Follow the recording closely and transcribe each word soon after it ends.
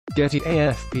Getty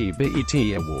AFP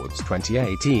BET Awards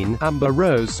 2018, Amber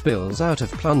Rose spills out of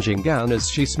plunging gown as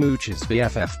she smooches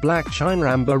BFF Blac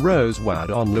Chyna. Amber Rose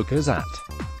wowed onlookers at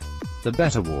the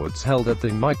BET Awards held at the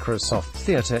Microsoft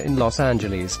Theater in Los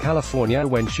Angeles, California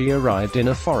when she arrived in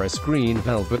a forest green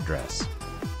velvet dress.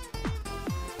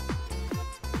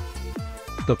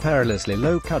 The perilously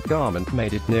low-cut garment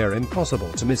made it near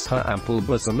impossible to miss her ample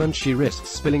bosom, and she risked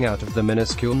spilling out of the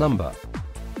minuscule number.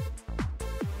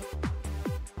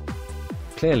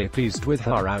 Clearly pleased with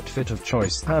her outfit of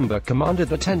choice, Amber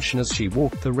commanded attention as she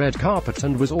walked the red carpet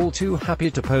and was all too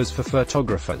happy to pose for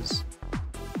photographers.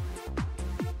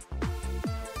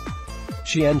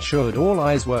 She ensured all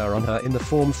eyes were on her in the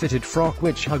form-fitted frock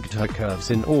which hugged her curves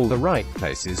in all the right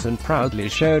places and proudly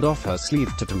showed off her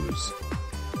sleeve tattoos.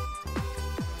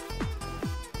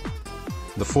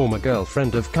 The former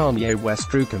girlfriend of Kanye West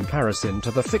drew comparison to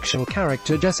the fictional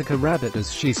character Jessica Rabbit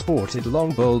as she sported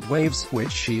long bold waves,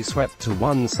 which she swept to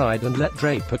one side and let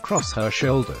drape across her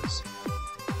shoulders.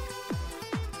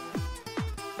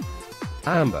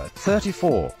 Amber,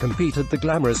 34, completed the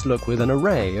glamorous look with an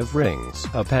array of rings,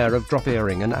 a pair of drop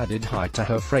earring and added height to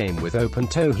her frame with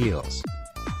open-toe heels.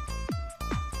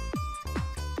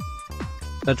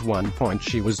 At one point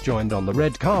she was joined on the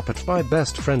red carpet by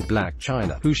best friend Blac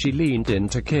Chyna, who she leaned in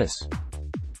to kiss.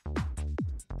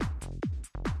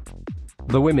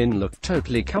 The women looked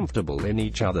totally comfortable in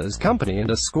each other's company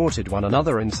and escorted one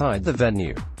another inside the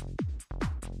venue.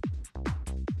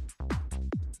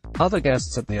 Other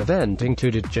guests at the event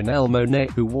included Janelle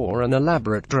Monáe, who wore an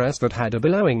elaborate dress that had a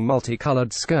billowing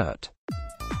multicolored skirt.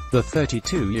 The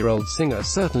 32-year-old singer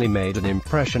certainly made an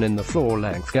impression in the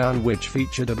floor-length gown which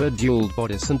featured a bejeweled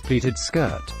bodice and pleated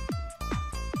skirt.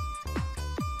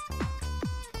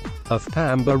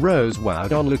 Amber Rose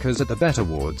wowed onlookers at the BET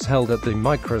Awards held at the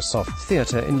Microsoft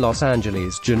Theater in Los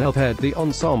Angeles. Janelle paired the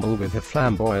ensemble with a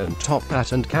flamboyant top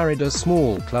hat and carried a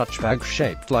small clutch bag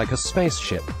shaped like a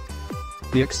spaceship.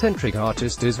 The eccentric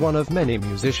artist is one of many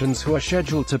musicians who are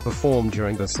scheduled to perform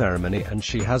during the ceremony, and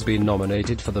she has been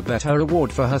nominated for the BET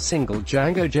Award for her single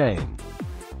Django Jane.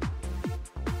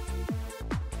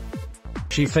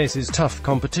 She faces tough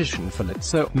competition for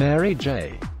Lizzo, Mary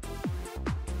J.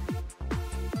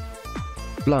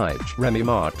 Blige, Remy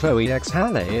Ma, Chloe X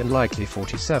Halle and Likely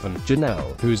 47.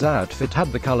 Janelle, whose outfit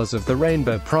had the colors of the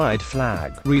rainbow pride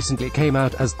flag, recently came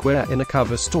out as queer in a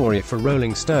cover story for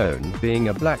Rolling Stone, being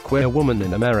a black queer woman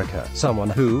in America, someone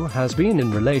who has been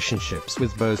in relationships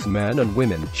with both men and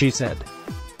women, she said.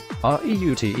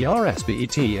 REUTERS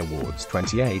BET Awards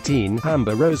 2018,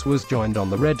 Amber Rose was joined on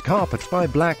the red carpet by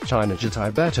Blac Chyna. Getty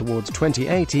BET Awards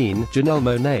 2018, Janelle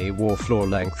Monáe wore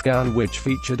floor-length gown which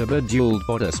featured a bejeweled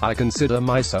bodice. I consider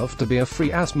myself to be a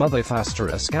free-ass mother *****.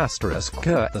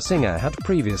 The singer had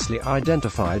previously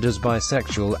identified as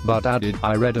bisexual, but added,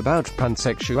 I read about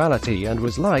pansexuality and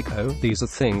was like, oh, these are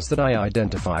things that I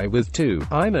identify with too.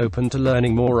 I'm open to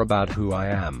learning more about who I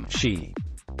am. She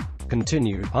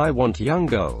continued, I want young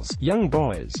girls, young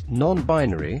boys,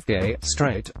 non-binary, gay,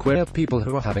 straight, queer people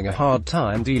who are having a hard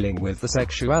time dealing with the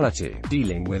sexuality,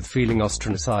 dealing with feeling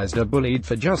ostracized or bullied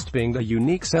for just being their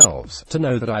unique selves, to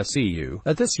know that I see you.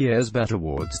 At this year's BET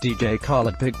Awards, DJ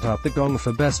Khaled picked up the gong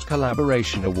for Best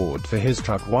Collaboration Award for his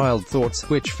track Wild Thoughts,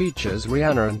 which features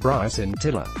Rihanna and Bryson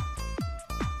Tiller.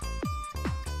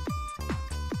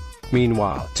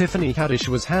 Meanwhile, Tiffany Haddish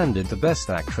was handed the Best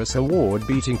Actress award,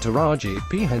 beating Taraji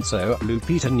P. Henson,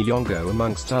 Lupita Nyong'o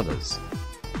amongst others.